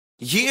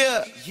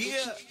Yeah.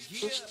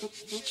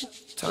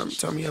 Turn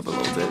me up a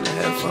little bit in the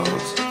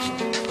headphones.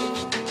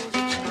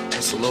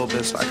 Just a little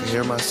bit so I can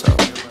hear myself.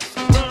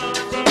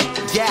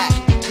 Yeah.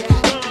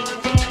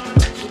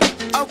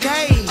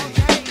 Okay.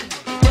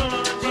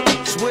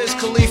 It's Wiz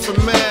Khalifa,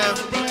 man.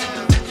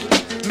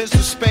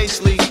 Mr.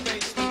 Spacely.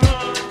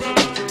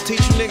 Teach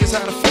you niggas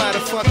how to fly the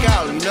fuck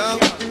out, you know?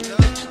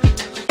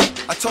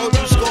 I told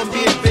you it's gonna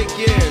be a big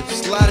year.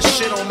 There's a lot of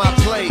shit on my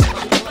plate.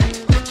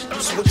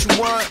 So what you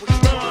want?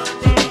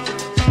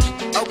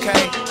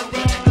 Okay.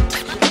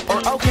 Or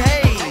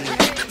okay.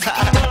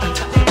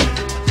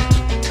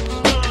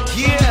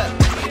 Yeah.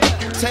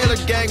 Taylor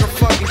gang or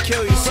fucking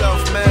kill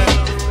yourself, man.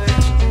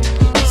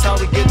 That's how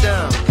we get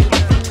down.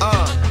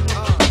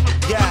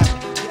 Yeah.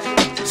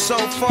 So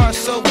far,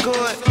 so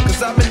good.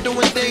 Cause I've been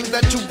doing things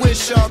that you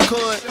wish y'all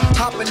could.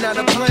 Hopping out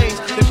of planes,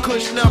 the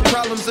cushion out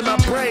problems in my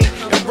brain.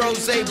 And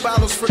rosé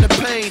bottles for the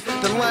pain.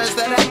 The lines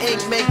that I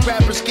ink make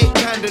rappers get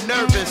kinda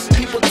nervous.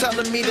 People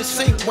telling me to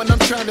sink when I'm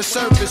trying to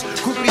surface.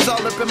 Groupies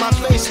all up in my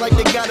face like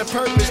they got a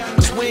purpose.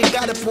 Cause we ain't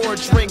gotta pour a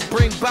drink,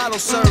 bring bottle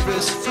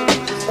service.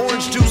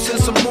 Orange juice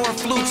and some more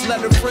flutes.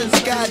 Let a friend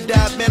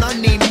skydive, man, I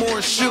need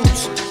more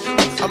shoots.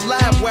 A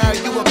live wire,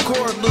 you a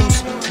cord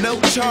loose. No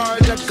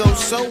charge, I go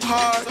so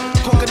hard.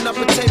 Cooking up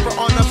a taper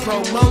on a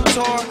promo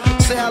tour.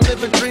 Say I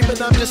live a dream,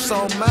 but I'm just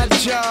on my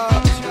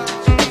job.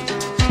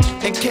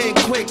 And can't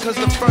quit cause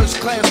the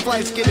first class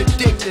flights get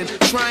addicted.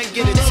 Try and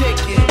get a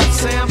ticket.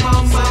 Say I'm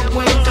on my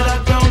way, but I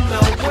don't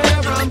know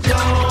where I'm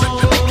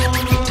going.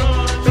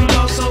 Been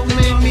gone so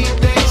many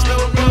days,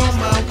 don't know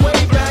my way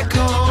back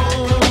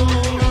home.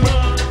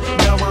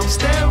 Now I'm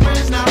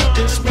staring out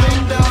this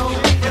window,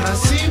 and I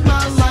see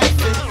my life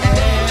in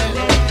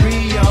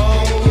Rio.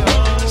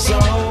 So I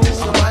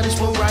might as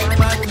well write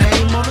my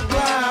name on the ground.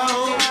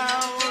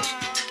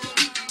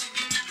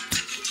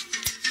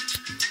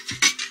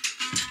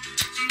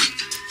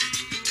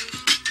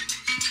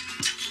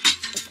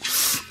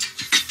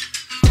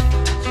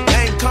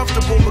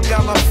 Comfortable but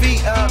got my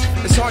feet up.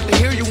 It's hard to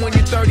hear you when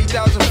you're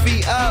 30,000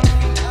 feet up.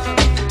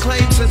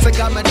 Claim since I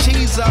got my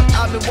cheese up,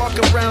 I've been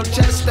walking around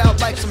chest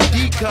out like some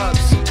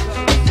D-cups.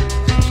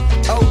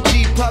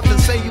 OG puffin'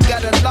 say you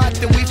got a lot,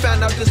 then we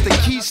found out just the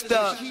key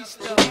stuff. Used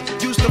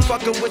to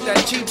fuckin' with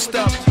that cheap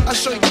stuff. I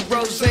show you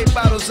rosé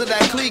bottles of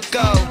that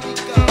Clico.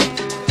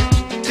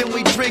 Then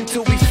we drink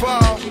till we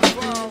fall.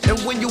 And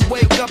when you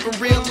wake up and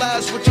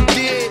realize what you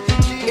did,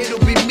 it'll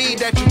be me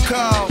that you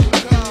call.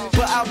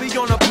 But I'll be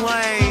on a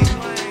plane.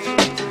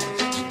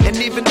 And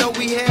even though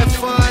we had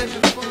fun,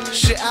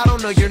 shit, I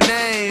don't know your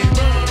name.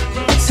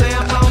 Say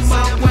I'm on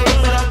my way,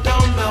 but I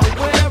don't know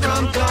where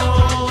I'm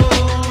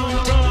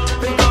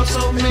going. Been gone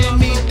so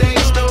many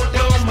days, don't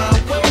know my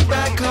way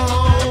back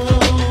home.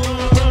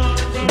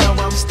 Now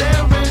I'm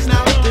staring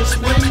out this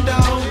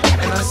window,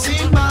 and I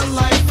see my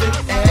life in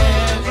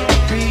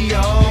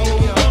Rio.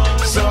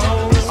 So I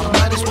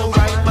might as well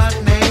write my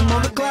name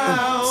on the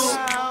clouds.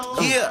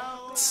 Yeah.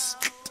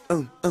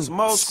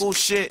 Some old school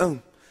shit.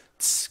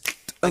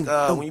 Like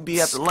when you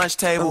be at the lunch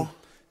table.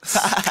 This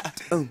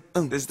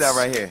is that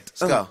right here.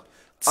 Let's go.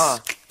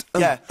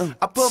 Yeah.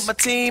 I put my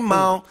team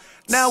on.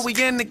 Now we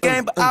in the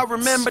game, but I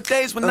remember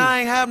days when I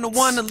ain't have no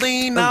one to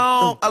lean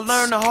on. I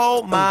learned to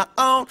hold my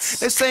own.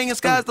 They saying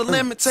sky's the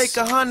limit. Take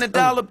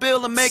 $100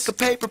 bill and make a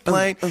paper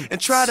plane and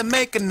try to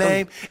make a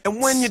name. And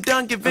when you're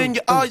done giving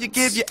you all, you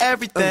give you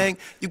everything.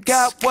 You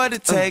got what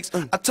it takes.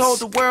 I told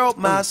the world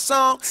my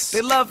song.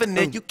 They loving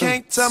it. You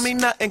can't tell me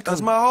nothing,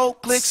 cause my whole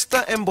clique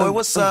stunting. Boy,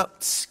 what's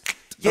up?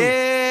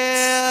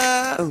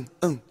 Yeah.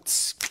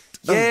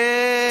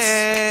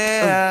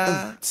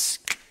 Yeah.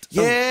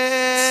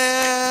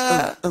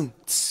 Yeah.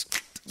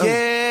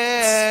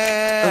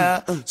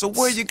 Yeah. So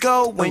where you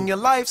go when your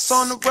life's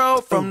on the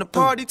road? From the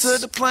party to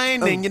the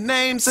plane, and your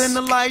name's in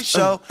the light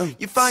show.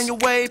 You find your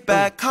way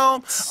back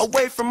home,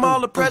 away from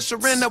all the pressure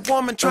and that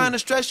woman trying to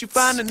stress you.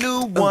 Find a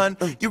new one.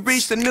 You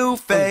reached a new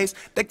phase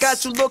that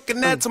got you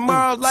looking at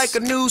tomorrow like a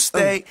new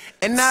state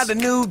and not a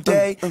new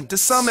day. To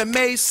some it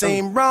may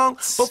seem wrong,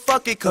 but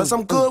fuck it, cause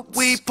I'm good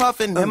weed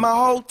puffing and my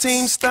whole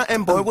team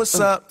stunting. Boy, what's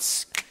up?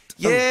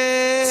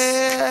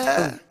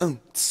 Yeah.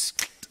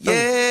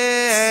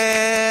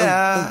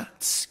 Yeah.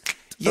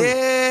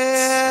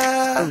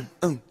 Yeah.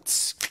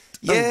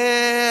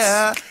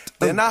 Yeah.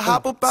 Then I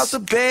hop up out the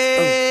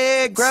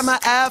bed, grab my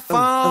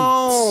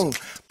iPhone,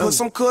 put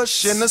some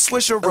cushion, a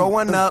swisher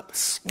rolling up.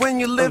 When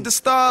you live the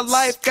star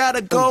life,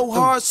 gotta go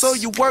hard, so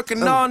you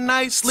working all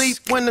night, sleep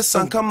when the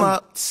sun come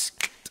up.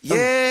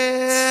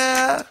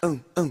 Yeah.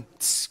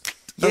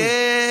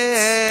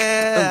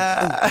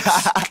 Yeah.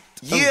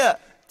 Yeah.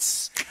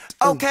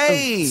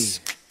 Okay.